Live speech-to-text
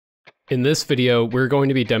In this video, we're going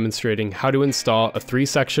to be demonstrating how to install a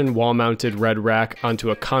 3-section wall-mounted red rack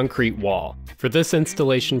onto a concrete wall. For this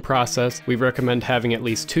installation process, we recommend having at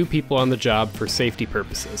least 2 people on the job for safety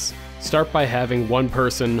purposes. Start by having one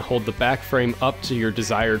person hold the back frame up to your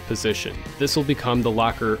desired position. This will become the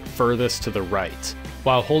locker furthest to the right.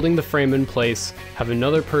 While holding the frame in place, have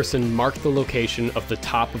another person mark the location of the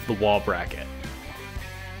top of the wall bracket.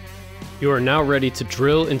 You are now ready to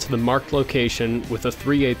drill into the marked location with a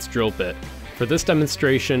 3/8 drill bit. For this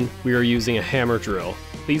demonstration, we are using a hammer drill.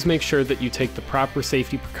 Please make sure that you take the proper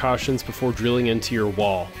safety precautions before drilling into your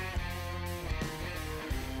wall.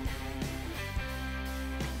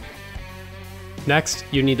 Next,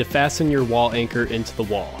 you need to fasten your wall anchor into the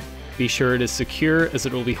wall. Be sure it is secure as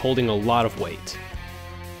it will be holding a lot of weight.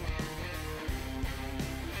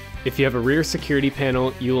 If you have a rear security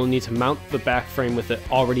panel, you will need to mount the back frame with it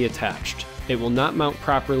already attached. It will not mount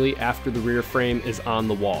properly after the rear frame is on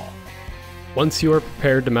the wall. Once you are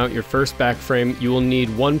prepared to mount your first back frame, you will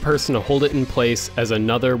need one person to hold it in place as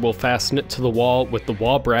another will fasten it to the wall with the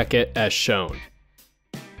wall bracket as shown.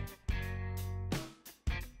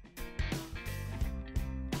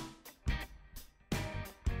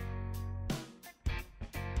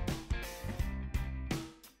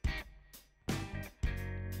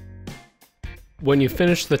 When you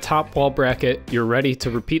finish the top wall bracket, you're ready to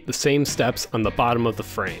repeat the same steps on the bottom of the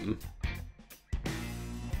frame.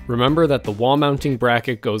 Remember that the wall mounting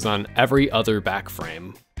bracket goes on every other back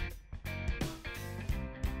frame.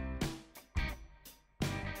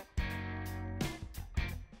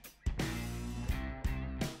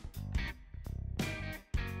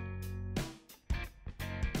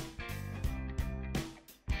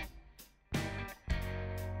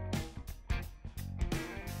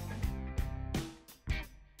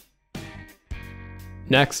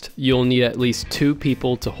 Next, you'll need at least 2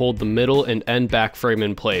 people to hold the middle and end back frame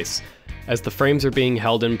in place. As the frames are being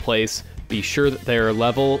held in place, be sure that they are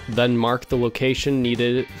level, then mark the location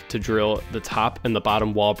needed to drill the top and the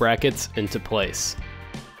bottom wall brackets into place.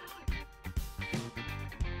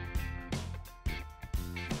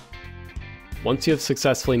 Once you have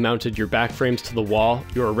successfully mounted your back frames to the wall,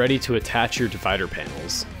 you are ready to attach your divider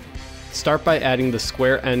panels. Start by adding the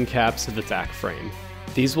square end caps to the back frame.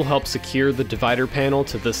 These will help secure the divider panel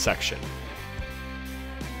to this section.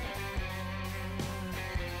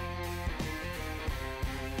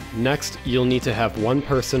 Next, you'll need to have one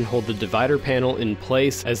person hold the divider panel in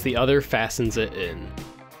place as the other fastens it in.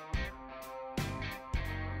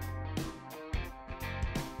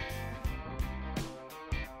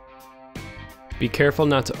 Be careful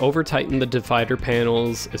not to over-tighten the divider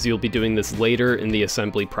panels, as you'll be doing this later in the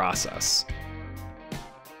assembly process.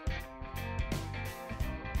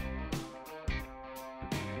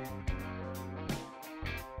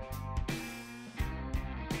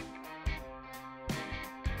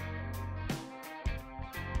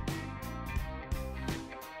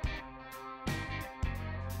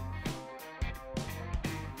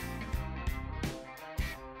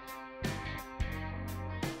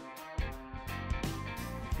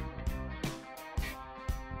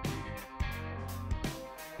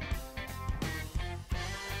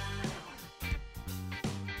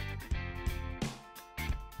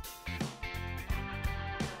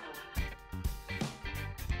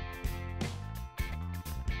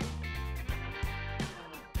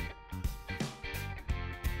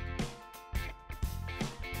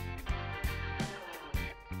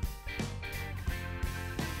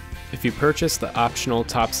 If you purchase the optional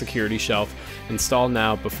top security shelf, install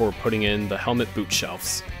now before putting in the helmet boot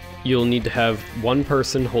shelves. You'll need to have one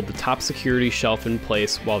person hold the top security shelf in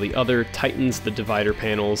place while the other tightens the divider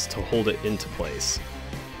panels to hold it into place.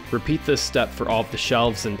 Repeat this step for all of the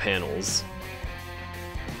shelves and panels.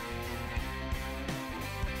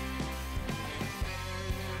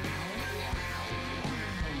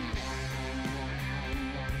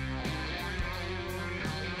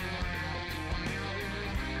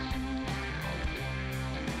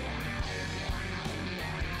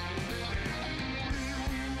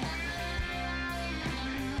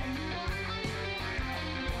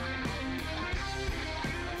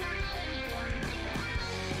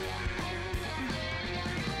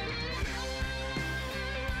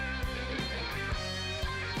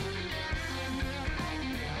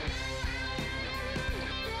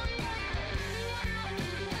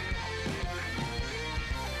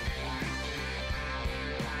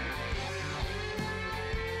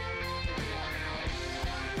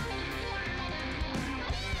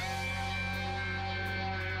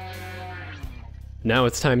 Now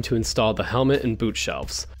it's time to install the helmet and boot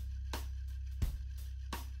shelves.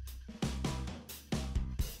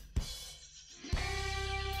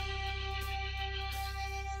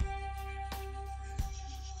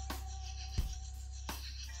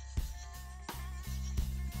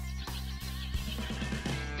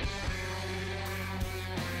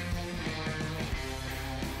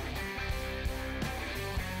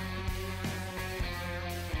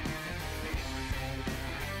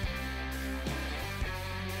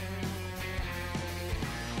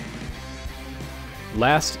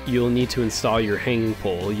 Last, you'll need to install your hanging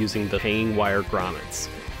pole using the hanging wire grommets.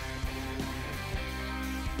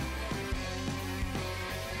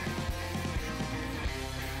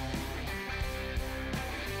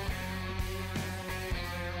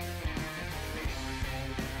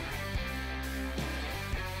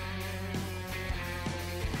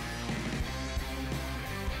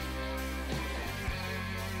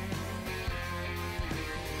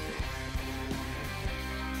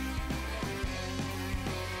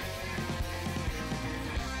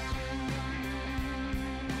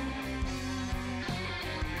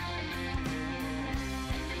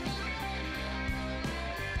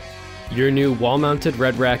 Your new wall-mounted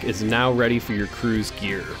red rack is now ready for your crew's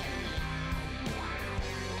gear.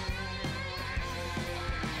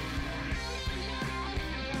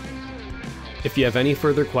 If you have any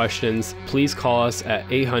further questions, please call us at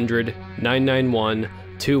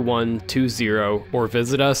 800-991-2120 or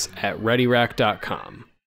visit us at readyrack.com.